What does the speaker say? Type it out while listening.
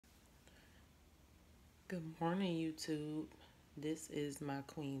Good morning, YouTube. This is my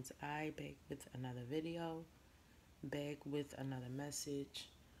Queen's Eye back with another video, back with another message.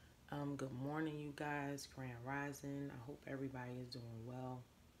 Good morning, you guys. Grand Rising. I hope everybody is doing well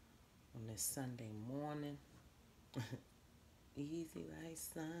on this Sunday morning. Easy like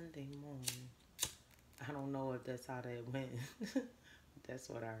Sunday morning. I don't know if that's how that went. That's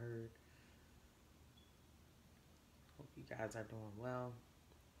what I heard. Hope you guys are doing well.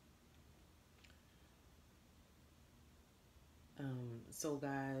 So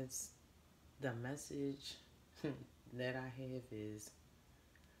guys, the message that I have is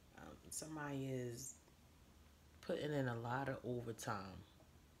somebody is putting in a lot of overtime.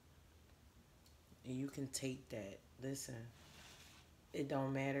 And you can take that. Listen, it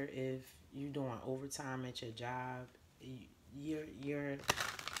don't matter if you're doing overtime at your job. Your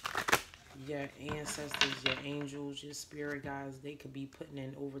your ancestors, your angels, your spirit guides, they could be putting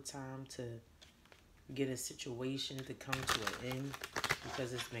in overtime to get a situation to come to an end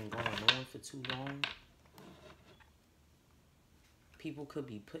because it's been going on for too long. People could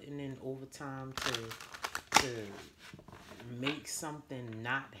be putting in overtime to make something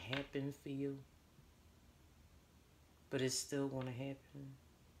not happen for you, but it's still going to happen.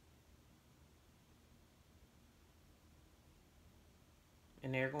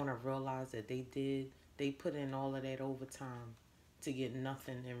 And they're going to realize that they put in all of that overtime to get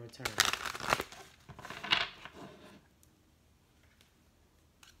nothing in return.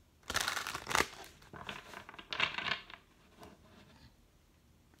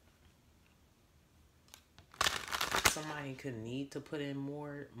 Somebody could need to put in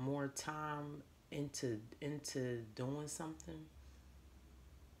more time into doing something,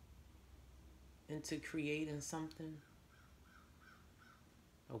 into creating something.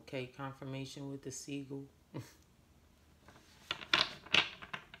 Okay, confirmation with the seagull.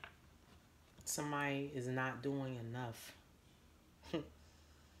 Somebody is not doing enough.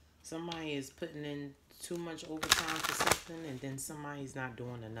 Somebody is putting in too much overtime for something, and then somebody's not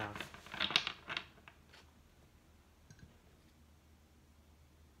doing enough.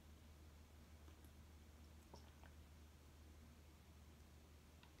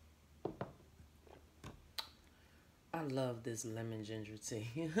 I love this lemon ginger tea.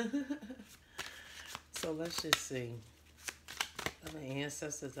 So let's just see. The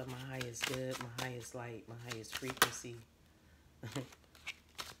ancestors are my highest good, my highest light, my highest frequency.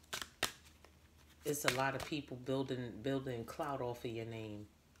 It's a lot of people building clout off of your name,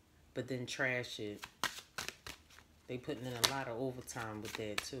 but then trash it. They putting in a lot of overtime with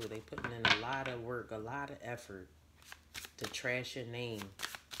that too. They putting in a lot of work, a lot of effort to trash your name,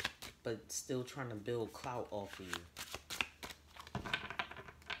 but still trying to build clout off of you.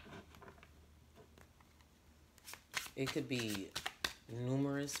 It could be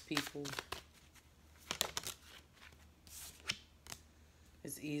numerous people.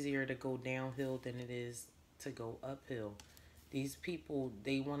 It's easier to go downhill than it is to go uphill. These people,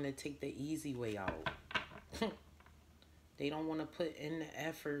 they want to take the easy way out. They don't want to put in the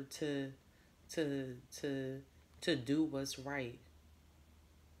effort to do what's right.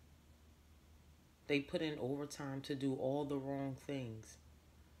 They put in overtime to do all the wrong things.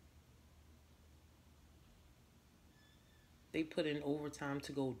 They put in overtime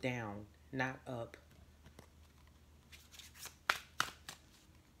to go down, not up.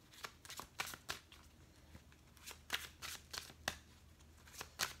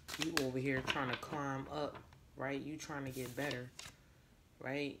 You over here trying to climb up, right? You trying to get better,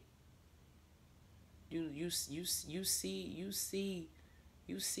 right? You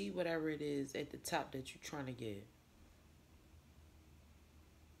see whatever it is at the top that you're trying to get.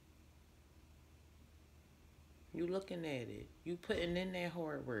 You looking at it. You putting in that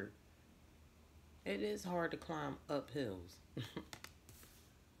hard work. It is hard to climb up hills.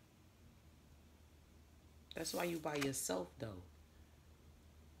 That's why you by yourself though.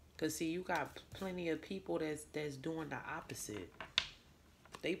 Cause see, you got plenty of people that's doing the opposite.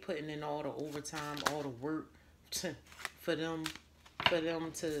 They putting in all the overtime, all the work for them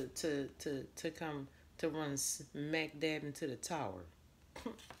to come to run smack dab into the tower.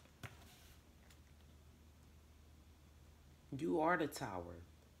 You are the tower.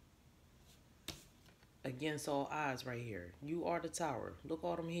 Against all odds right here. You are the tower. Look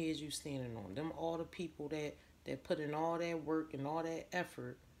all them heads you standing on. Them all the people that put in all that work and all that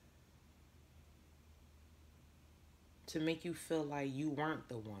effort to make you feel like you weren't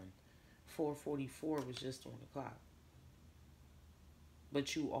the one. 4:44 was just on the clock.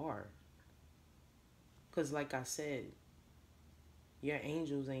 But you are. Because like I said, your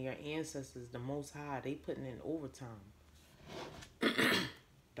angels and your ancestors, the Most High, they putting in overtime.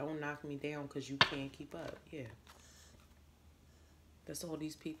 Don't knock me down because you can't keep up. Yeah. That's all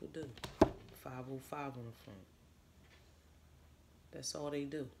these people do. 505 on the front. That's all they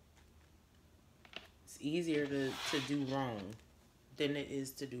do. It's easier to do wrong than it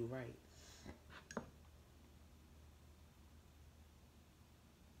is to do right.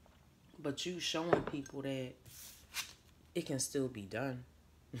 But you showing people that it can still be done.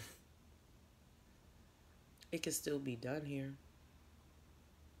 It can still be done here.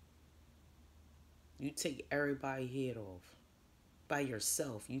 You take everybody's head off. By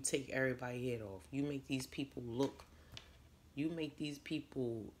yourself, you take everybody's head off. You make these people look. You make these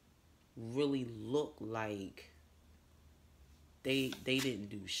people really look like they didn't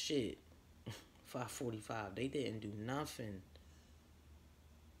do shit. 545. They didn't do nothing.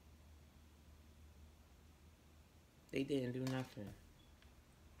 They didn't do nothing.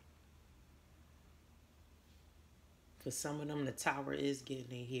 For some of them, the tower is getting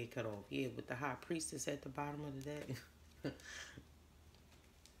their head cut off. Yeah, with the high priestess at the bottom of the deck.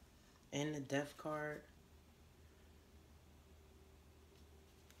 And the death card.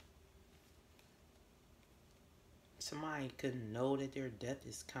 Somebody could know that their death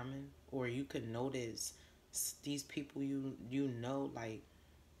is coming. Or you could notice these people you know, like,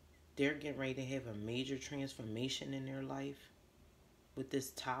 they're getting ready to have a major transformation in their life. With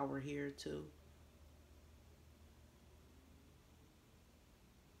this tower here, too.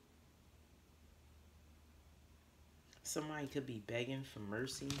 Somebody could be begging for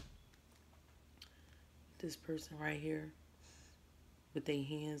mercy. This person right here. With their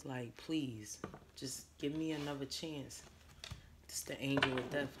hands like, please, just give me another chance. It's the angel of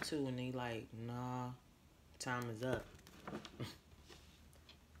death, too. And they like, nah, time is up.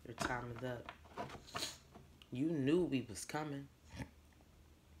 Your time is up. You knew we was coming.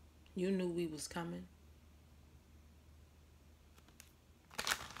 You knew we was coming.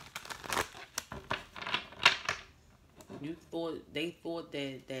 They thought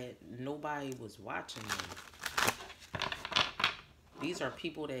that nobody was watching them. These are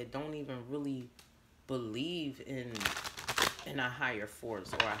people that don't even really believe in a higher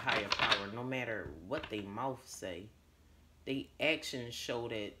force or a higher power, no matter what they mouth say. They actions show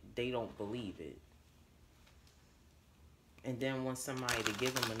that they don't believe it. And then want somebody to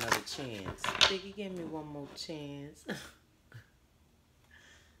give them another chance. Biggie, give me one more chance.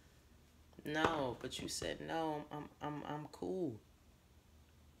 No, but you said no. I'm cool.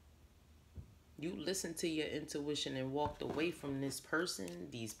 You listened to your intuition and walked away from this person,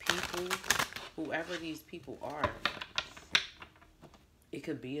 these people, whoever these people are. It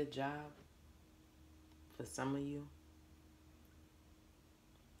could be a job for some of you.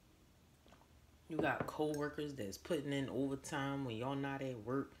 You got co-workers that's putting in overtime when y'all not at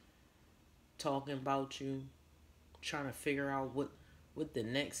work, talking about you, trying to figure out what the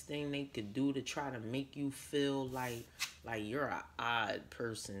next thing they could do to try to make you feel like you're an odd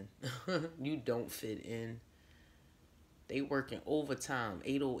person. You don't fit in. They working overtime,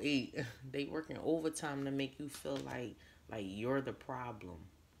 808. They working overtime to make you feel like you're the problem.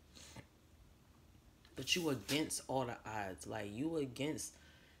 But you against all the odds. Like, you against,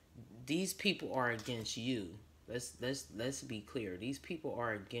 these people are against you. Let's be clear. These people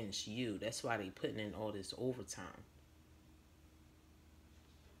are against you. That's why they putting in all this overtime.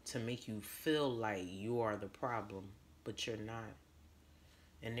 To make you feel like you are the problem, but you're not.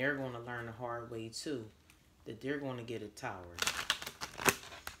 And they're going to learn the hard way too, that they're going to get a tower.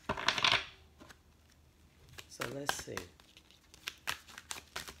 So let's see.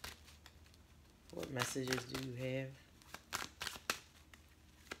 What messages do you have?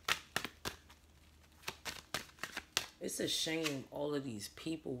 It's a shame all of these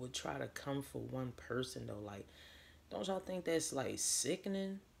people would try to come for one person though. Like, don't y'all think that's like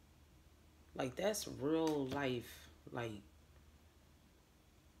sickening? Like, that's real life, like,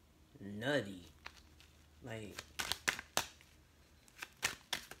 nutty. Like,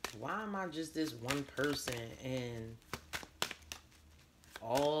 why am I just this one person and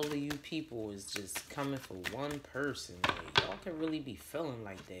all of you people is just coming for one person? Like, y'all can really be feeling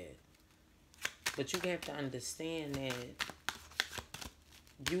like that. But you have to understand that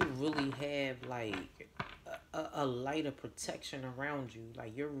you really have like a light of protection around you.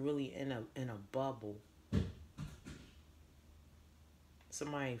 Like, you're really in a bubble.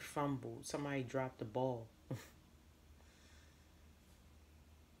 Somebody fumbled. Somebody dropped the ball.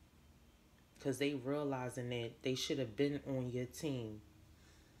 Because they realizing that they should have been on your team.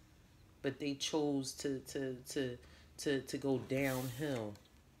 But they chose to go downhill.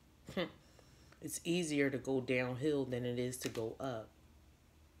 It's easier to go downhill than it is to go up.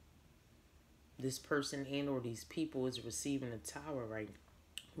 This person and or these people is receiving a tower right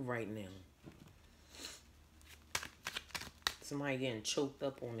right now. Somebody getting choked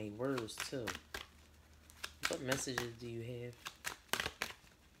up on their words too. What messages do you have?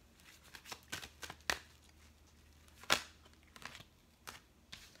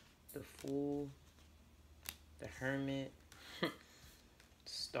 The Fool, the Hermit,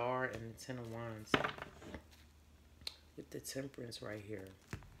 Star, and the Ten of Wands. With the Temperance right here.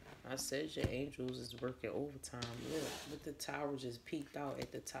 I said your angels is working overtime. Look, with the Tower just peeked out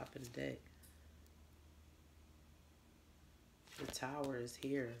at the top of the deck. The Tower is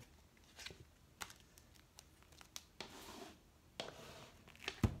here.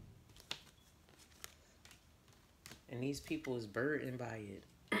 And these people is burdened by it.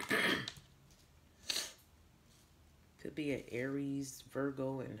 Could be an Aries,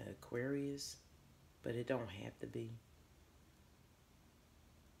 Virgo, and an Aquarius. But it don't have to be.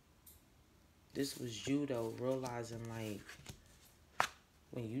 This was you, though, realizing, like,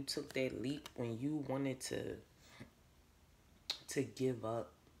 when you took that leap, when you wanted to give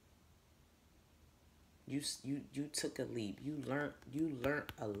up, you took a leap. You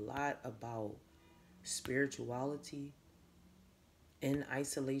learned a lot about spirituality in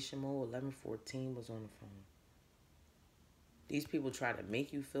isolation mode. 1114 was on the phone. These people try to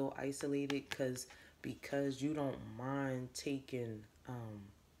make you feel isolated because you don't mind taking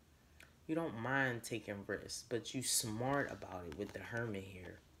risks, but you smart about it with the Hermit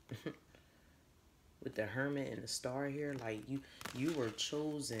here. With the Hermit and the Star here, like you were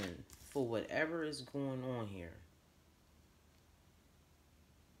chosen for whatever is going on here.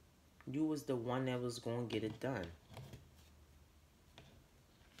 You was the one that was going to get it done.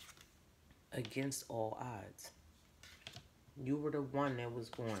 Against all odds. You were the one that was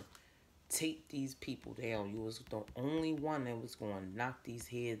going to take these people down. You was the only one that was going to knock these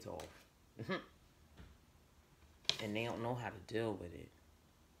heads off. And they don't know how to deal with it.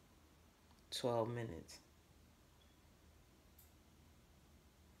 12 minutes.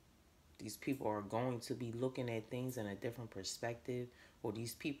 These people are going to be looking at things in a different perspective. Or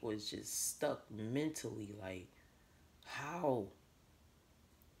these people is just stuck mentally like, how?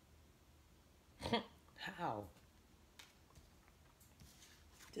 How?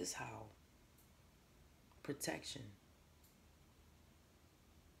 Just how? Protection.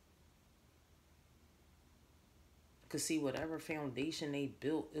 Because see, whatever foundation they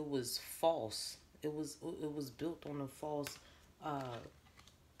built, it was false. It was built on a false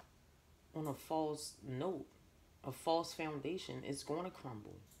note. A false foundation. It's going to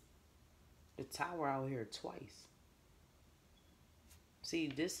crumble. The Tower out here twice. See,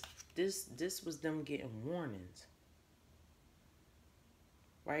 this was them getting warnings.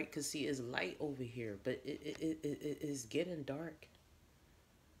 Right? Because see, it's light over here, but it's getting dark.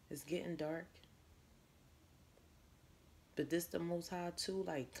 It's getting dark. But this the Most High too,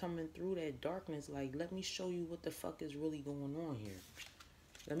 like coming through that darkness, like let me show you what the fuck is really going on here.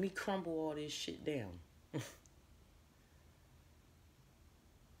 Let me crumble all this shit down.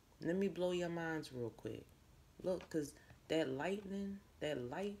 Let me blow your minds real quick. Look, because that lightning, that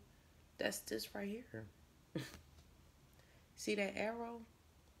light, that's this right here. See that arrow?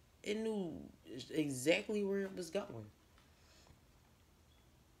 It knew exactly where it was going.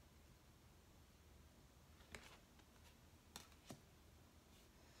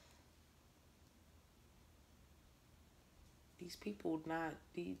 These people not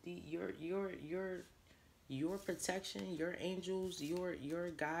your protection, your angels, your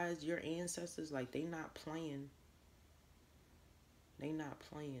guides, your ancestors, like they not playing. They not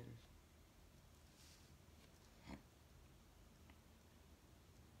playing.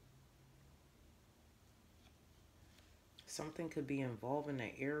 Something could be involving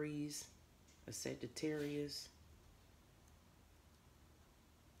an Aries, a Sagittarius.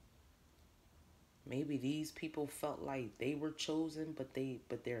 Maybe these people felt like they were chosen, but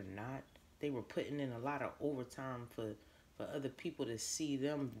they're not. They were putting in a lot of overtime for other people to see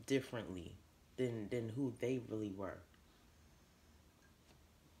them differently than who they really were.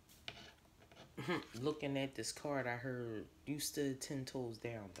 Looking at this card, I heard you stood 10 toes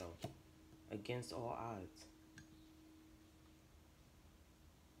down though, against all odds.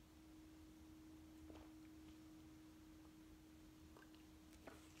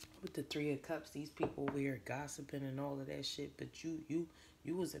 With the Three of Cups, these people over here gossiping and all of that shit, but you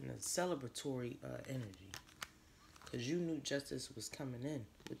was in a celebratory energy, because you knew justice was coming in.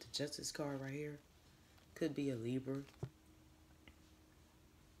 With the Justice card right here, could be a Libra.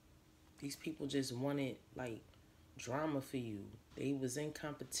 These people just wanted like drama for you. They was in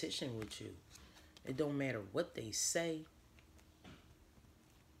competition with you. It don't matter what they say.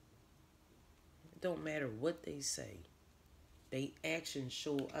 It don't matter what they say. They actions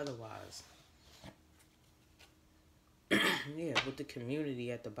show otherwise. Yeah, with the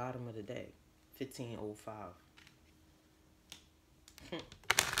community at the bottom of the day. 1505.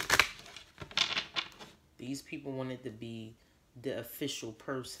 These people wanted to be the official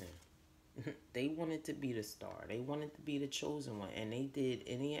person. They wanted to be the star. They wanted to be the chosen one. And they did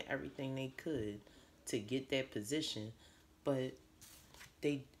any and everything they could to get that position. But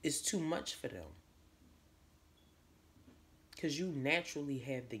it's too much for them. Because you naturally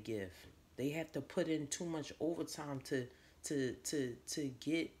have the gift. They have to put in too much overtime to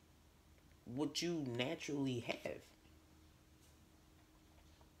get what you naturally have.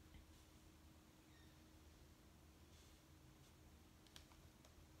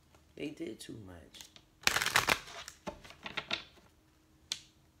 They did too much.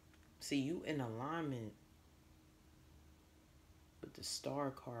 See, you in alignment with the star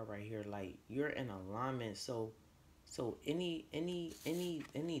card right here. Like, you're in alignment. So any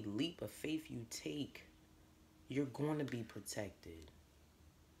leap of faith you take, you're going to be protected.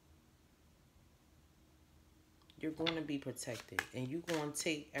 You're going to be protected. And you're going to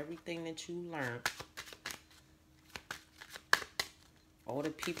take everything that you learned, all the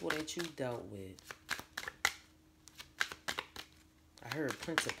people that you dealt with. I heard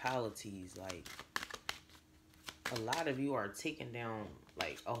principalities. Like, a lot of you are taking down,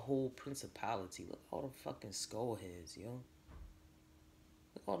 like, a whole principality. Look at all the fucking skull heads, yo. Look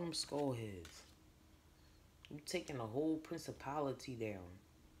at all them skull heads. You taking a whole principality down.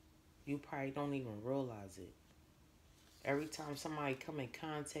 You probably don't even realize it. Every time somebody come in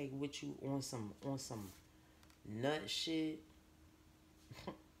contact with you on some nut shit,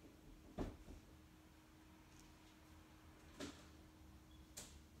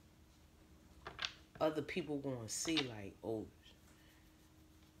 other people gonna see like, oh,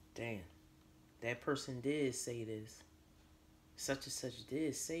 damn, that person did say this. Such and such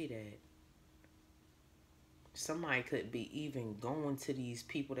did say that. Somebody could be even going to these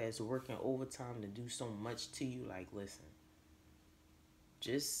people that's working overtime to do so much to you. Like, listen,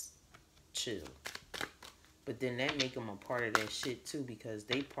 just chill. But then that make them a part of that shit too, because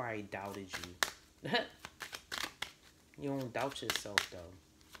they probably doubted you. You don't doubt yourself though.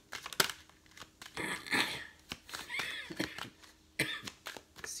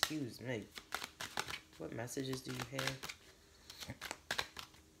 Excuse me. What messages do you have?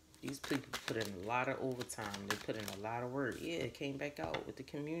 These people put in a lot of overtime. They put in a lot of work. Yeah, it came back out with the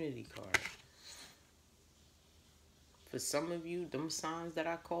community card. For some of you, them signs that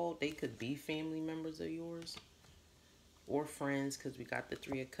I called, they could be family members of yours. Or friends, because we got the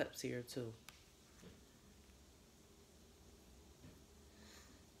 3 of Cups here too.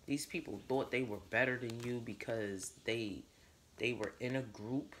 These people thought they were better than you because they were in a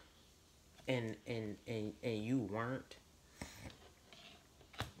group and you weren't.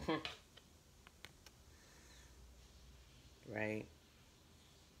 Right?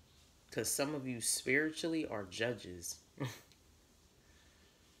 Because some of you spiritually are judges.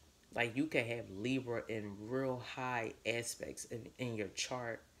 Like, you can have Libra in real high aspects in your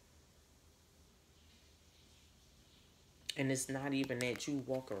chart. And it's not even that you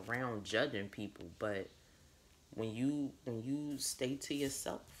walk around judging people, but when you stay to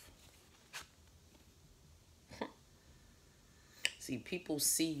yourself. See, people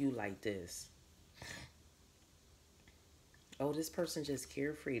see you like this. Oh, this person just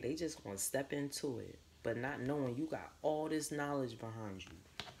carefree. They just want to step into it. But not knowing you got all this knowledge behind you.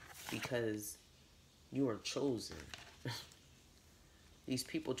 Because you are chosen. These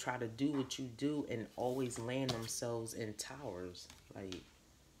people try to do what you do and always land themselves in towers. Like,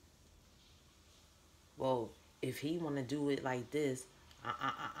 well, if he want to do it like this,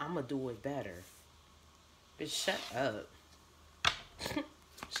 I'm going to do it better. But shut up.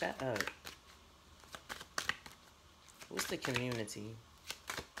 Shut up. What's the community?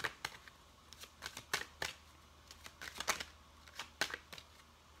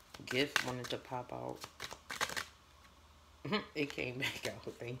 Gift wanted to pop out. It came back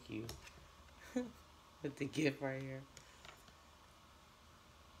out. Thank you. With the gift right here.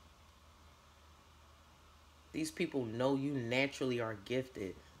 These people know you naturally are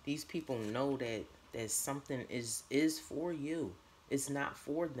gifted. These people know that something is for you. It's not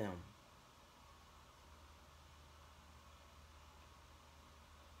for them.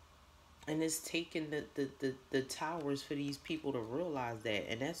 And it's taking the towers for these people to realize that.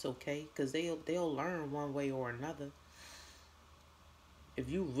 And that's okay, because they'll learn one way or another. If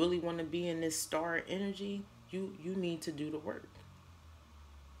you really want to be in this star energy, you need to do the work.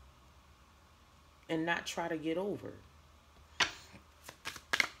 And not try to get over.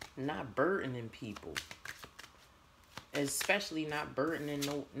 Not burdening people. Especially not burdening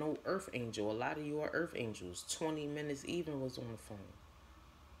no earth angel. A lot of you are earth angels. 20 minutes even was on the phone.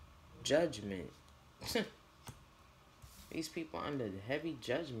 Judgment. These people under heavy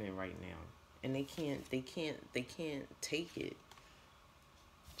judgment right now. And they can't take it.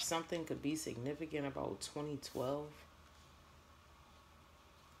 Something could be significant about 2012.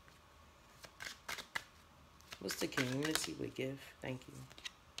 What's the community with gift? Thank you.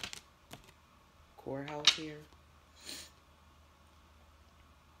 Courthouse here.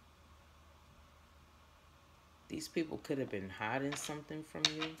 These people could have been hiding something from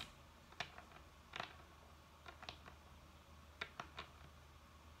you.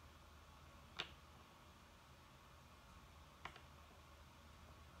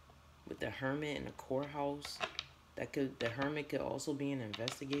 With the hermit and the courthouse, the hermit could also be an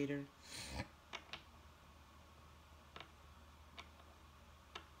investigator.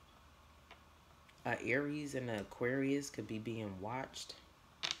 Aries and the Aquarius could be being watched.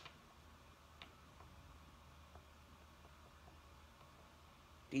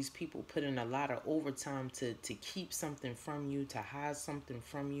 These people put in a lot of overtime to keep something from you, to hide something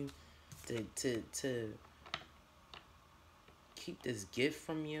from you, to keep this gift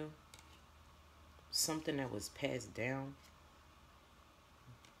from you. Something that was passed down.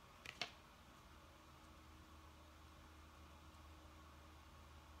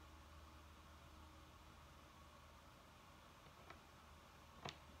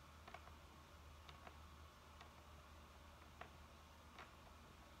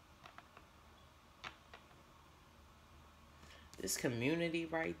 This community,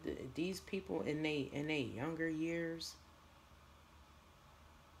 right? These people in they younger years,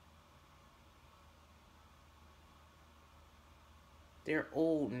 they're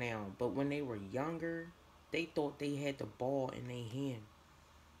old now, but when they were younger, they thought they had the ball in their hand.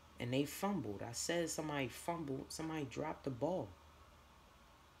 And they fumbled. I said somebody fumbled. Somebody dropped the ball.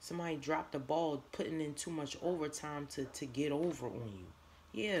 Somebody dropped the ball, putting in too much overtime to get over on you.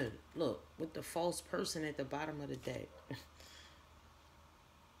 Yeah, look, with the false person at the bottom of the deck.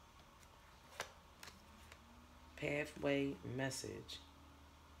 Pathway message.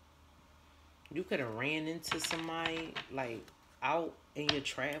 You could have ran into somebody, like, out in your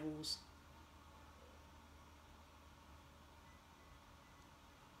travels.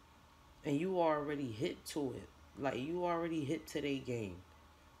 And you already hit to it. Like, you already hit to their game.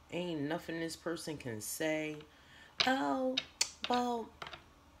 Ain't nothing this person can say. Oh, well,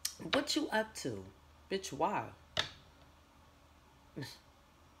 what you up to? Bitch, why?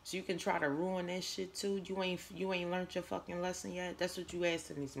 So you can try to ruin that shit too? You ain't learned your fucking lesson yet? That's what you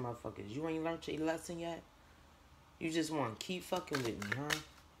asking these motherfuckers. You ain't learned your lesson yet? You just want to keep fucking with me, huh?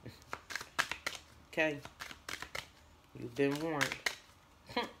 Okay. You've been warned.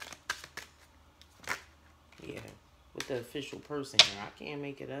 Yeah. With the official person here. I can't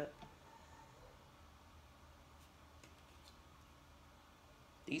make it up.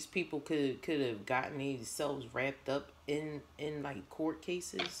 These people could have gotten themselves wrapped up in like court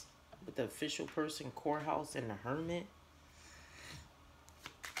cases with the official person, courthouse, and the hermit.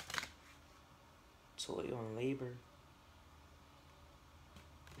 Toil and labor.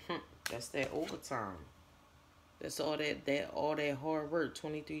 That's that overtime. That's all that hard work.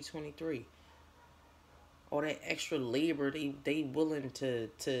 23. All that extra labor they willing to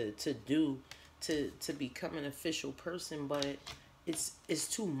do to become an official person, but it's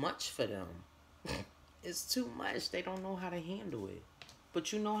too much for them. It's too much. They don't know how to handle it.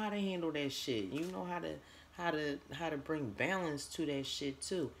 But you know how to handle that shit. You know how to bring balance to that shit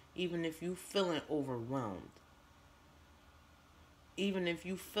too. Even if you feeling overwhelmed. Even if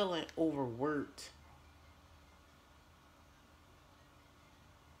you feeling overworked.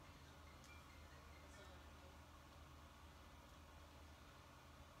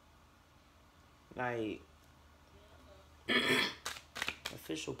 Like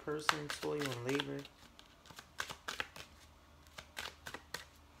official person, toil and labor.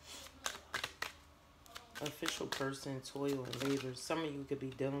 Official person, toil and labor. Some of you could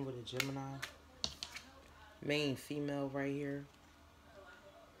be dealing with a Gemini. Main female right here.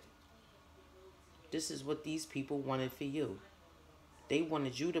 This is what these people wanted for you. They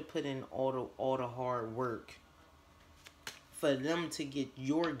wanted you to put in all the hard work for them to get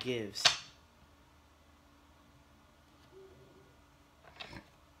your gifts.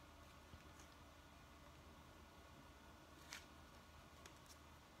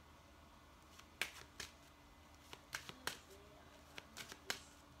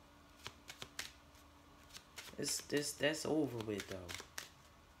 That's over with though.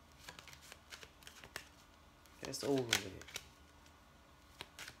 That's over with.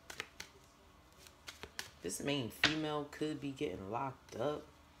 This main female could be getting locked up.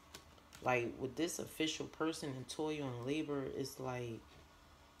 Like, with this official person in toil and labor, it's like,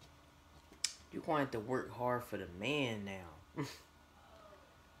 you're going to have to work hard for the man now.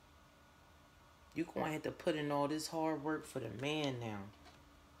 You're going to have to put in all this hard work for the man now.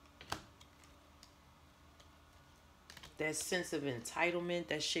 That sense of entitlement,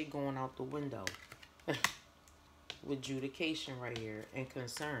 that shit going out the window. With adjudication right here and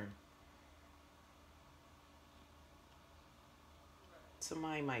concern.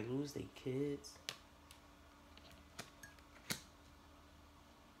 Somebody might lose their kids.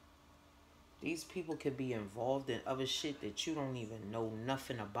 These people could be involved in other shit that you don't even know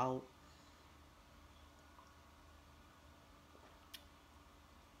nothing about.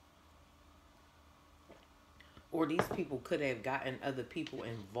 Or these people could have gotten other people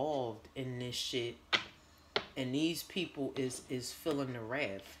involved in this shit. And these people is feeling the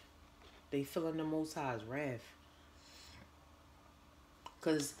wrath. They feeling the Most High's wrath.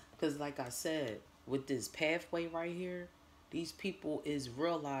 Cause like I said, with this pathway right here, these people is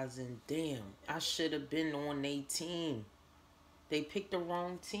realizing, damn, I should have been on their team. They picked the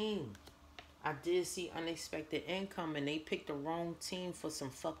wrong team. I did see unexpected income and they picked the wrong team for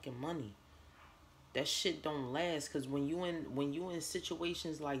some fucking money. That shit don't last, cause when you in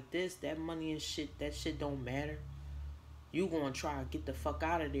situations like this, that money and shit, that shit don't matter. You gonna try to get the fuck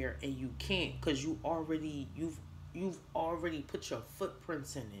out of there and you can't, cause you've already put your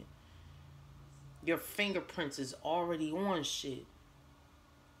footprints in it. Your fingerprints is already on shit.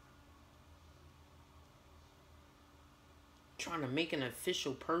 Trying to make an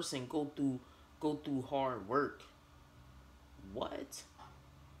official person go through hard work. What?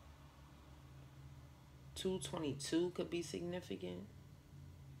 222 could be significant.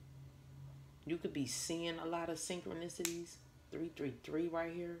 You could be seeing a lot of synchronicities. 333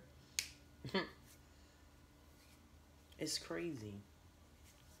 right here. It's crazy.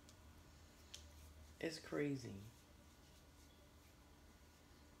 It's crazy.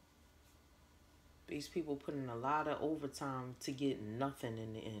 These people put in a lot of overtime to get nothing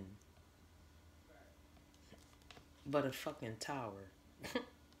in the end. But a fucking tower.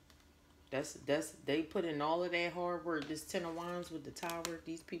 They put in all of that hard work. This Ten of Wands with the tower,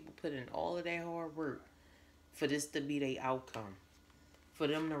 these people put in all of that hard work for this to be their outcome. For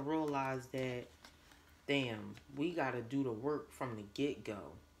them to realize that, damn, we gotta do the work from the get-go.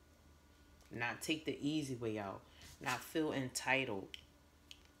 Not take the easy way out. Not feel entitled.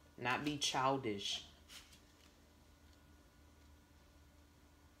 Not be childish.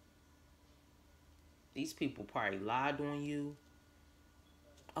 These people probably lied on you.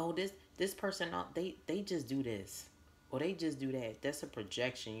 Oh, this person, they just do this. Or they just do that. That's a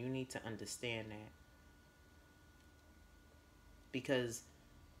projection. You need to understand that. Because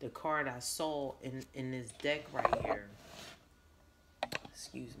the card I saw in this deck right here.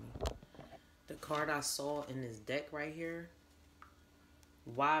 Excuse me. The card I saw in this deck right here.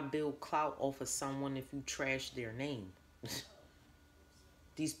 Why build clout off of someone if you trash their name?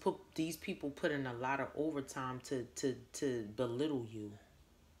 These people put in a lot of overtime to belittle you.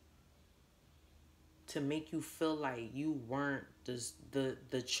 To make you feel like you weren't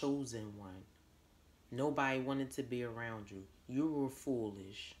the chosen one. Nobody wanted to be around you. You were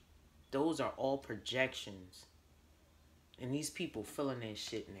foolish. Those are all projections. And these people feeling that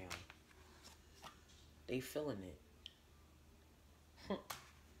shit now. They feeling it.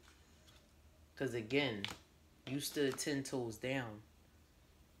 Because again, you stood 10 toes down.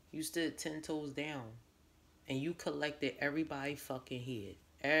 You stood 10 toes down. And you collected everybody fucking head.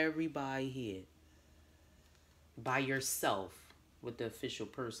 Everybody head. By yourself with the official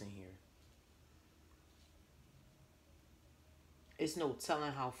person here. It's no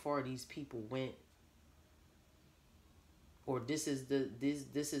telling how far these people went. Or this is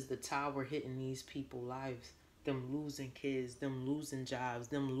the tower hitting these people's lives. Them losing kids, them losing jobs,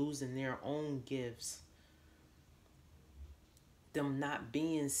 them losing their own gifts. Them not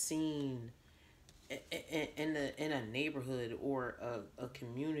being seen in a neighborhood or a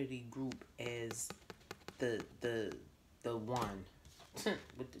community group as the one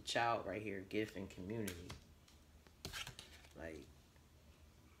with the child right here, gift and community. Like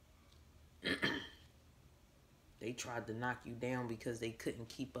they tried to knock you down because they couldn't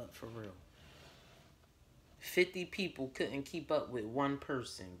keep up for real. 50 people couldn't keep up with one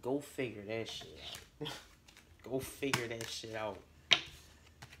person. Go figure that shit out. Go figure that shit out.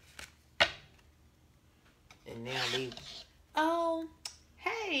 And now they, oh,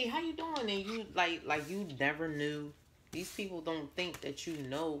 hey, how you doing? And you like you never knew. These people don't think that you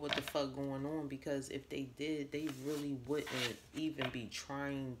know what the fuck going on, because if they did, they really wouldn't even be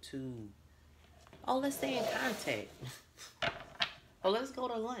trying to. Oh, let's stay in contact. Oh, let's go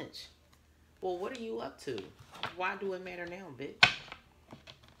to lunch. Well, what are you up to? Why do it matter now, bitch?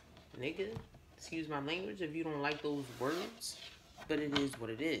 Nigga, excuse my language if you don't like those words, but it is what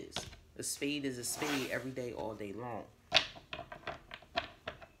it is. A spade is a spade every day, all day long.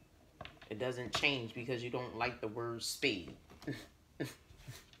 It doesn't change because you don't like the word spade.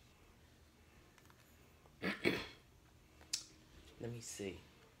 Let me see.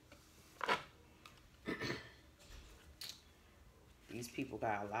 These people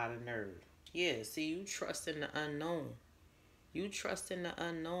got a lot of nerve. Yeah, see, you trust in the unknown. You trust in the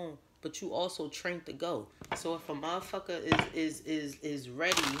unknown, but you also trained to go. So if a motherfucker is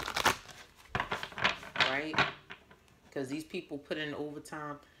ready, right? Because these people put in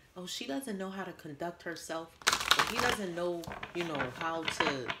overtime. Oh, she doesn't know how to conduct herself. Or he doesn't know, you know, how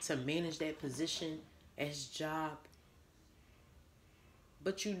to manage that position as job.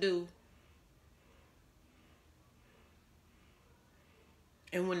 But you do.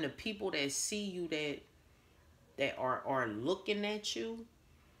 And when the people that see you that are looking at you,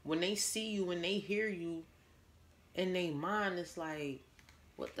 when they see you and they hear you, in their mind, it's like,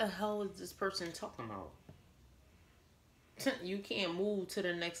 what the hell is this person talking about? You can't move to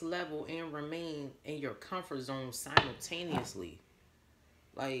the next level and remain in your comfort zone simultaneously.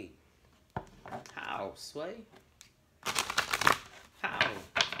 Like, how, Sway? How?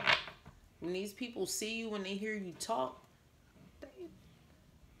 When these people see you and they hear you talk,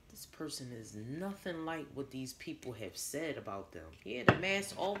 this person is nothing like what these people have said about them. Yeah, the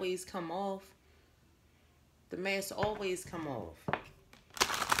mask always come off. The mask always come off.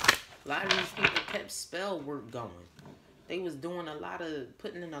 A lot of these people kept spell work going. They was doing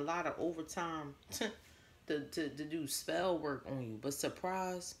putting in a lot of overtime to do spell work on you. But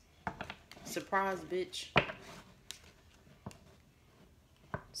surprise, bitch.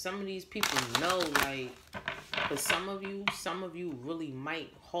 Some of these people know, like, but some of you really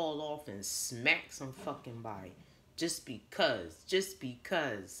might haul off and smack some fucking body. Just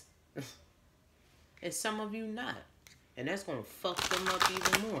because. And some of you not. And that's gonna fuck them up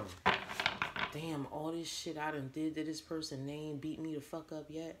even more. Damn, all this shit I done did to this person, they ain't beat me the fuck up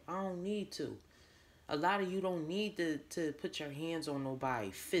yet. I don't need to. A lot of you don't need to put your hands on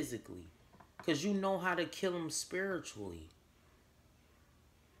nobody physically. Because you know how to kill them spiritually.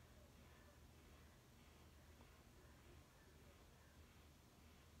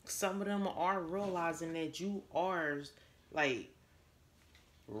 Some of them are realizing that you are, like,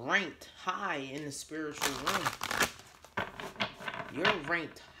 ranked high in the spiritual realm. You're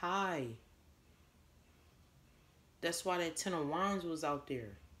ranked high. That's why that 10 of Wands was out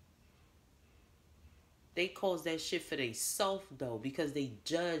there. They caused that shit for they self, though, because they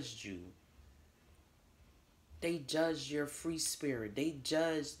judged you. They judged your free spirit. They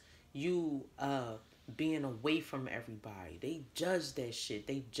judged you being away from everybody. They judged that shit.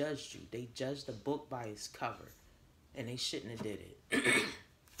 They judged you. They judged the book by its cover. And they shouldn't have did it.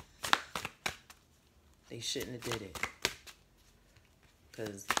 They shouldn't have did it.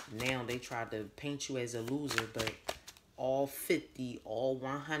 Because now they tried to paint you as a loser, but all 50, all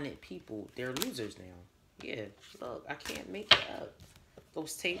 100 people, they're losers now. Yeah, look, I can't make it up.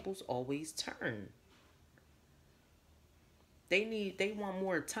 Those tables always turn. They want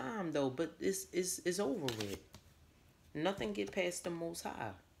more time, though, but it's over with. Nothing get past the Most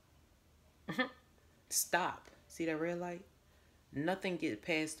High. Stop. See that red light? Nothing get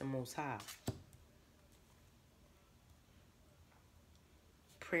past the Most High.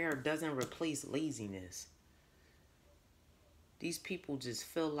 Prayer doesn't replace laziness. These people just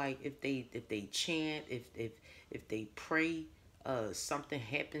feel like if they chant, if they pray, something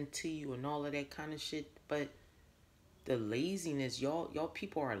happened to you and all of that kind of shit. But the laziness, y'all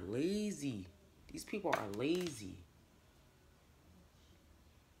people are lazy. These people are lazy.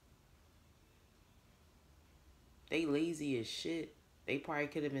 They lazy as shit. They probably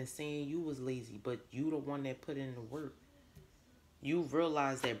could have been saying you was lazy, but you the one that put in the work. You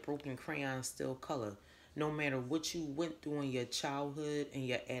realize that broken crayons still color. No matter what you went through in your childhood and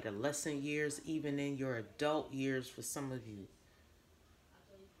your adolescent years, even in your adult years for some of you,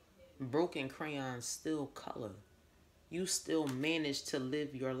 broken crayons still color. You still manage to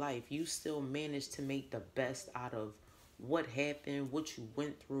live your life. You still manage to make the best out of what happened, what you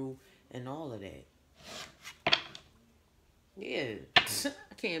went through, and all of that. Yeah,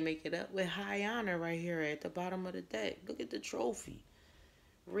 I can't make it up with high honor right here at the bottom of the deck. Look at the trophy.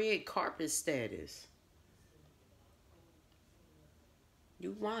 Red carpet status.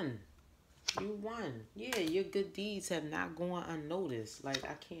 You won. You won. Yeah, your good deeds have not gone unnoticed. Like,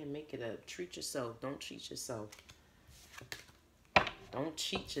 I can't make it up. Treat yourself. Don't cheat yourself. Don't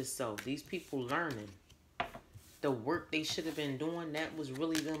cheat yourself. These people learning. The work they should have been doing, that was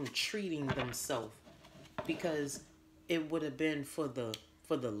really them treating themselves. Because it would have been for the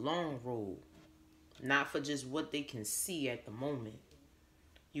long road. Not for just what they can see at the moment.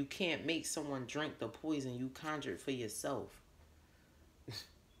 You can't make someone drink the poison you conjured for yourself.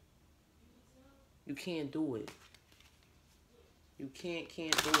 You can't do it. You can't do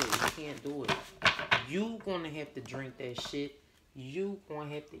it. You can't do it. You gonna have to drink that shit. You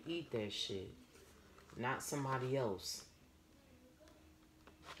gonna have to eat that shit. Not somebody else.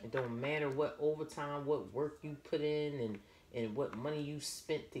 It don't matter what overtime, what work you put in, and what money you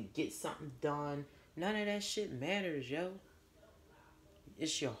spent to get something done. None of that shit matters, yo.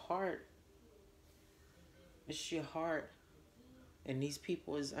 It's your heart. It's your heart. And these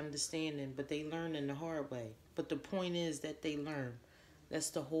people is understanding, but they learning the hard way. But the point is that they learn. That's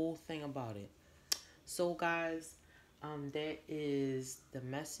the whole thing about it. So guys, that is the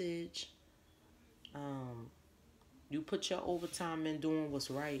message. You put your overtime in doing what's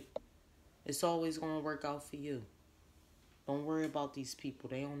right. It's always going to work out for you. Don't worry about these people.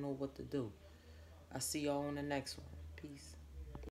 They don't know what to do. I'll see y'all on the next one. Peace.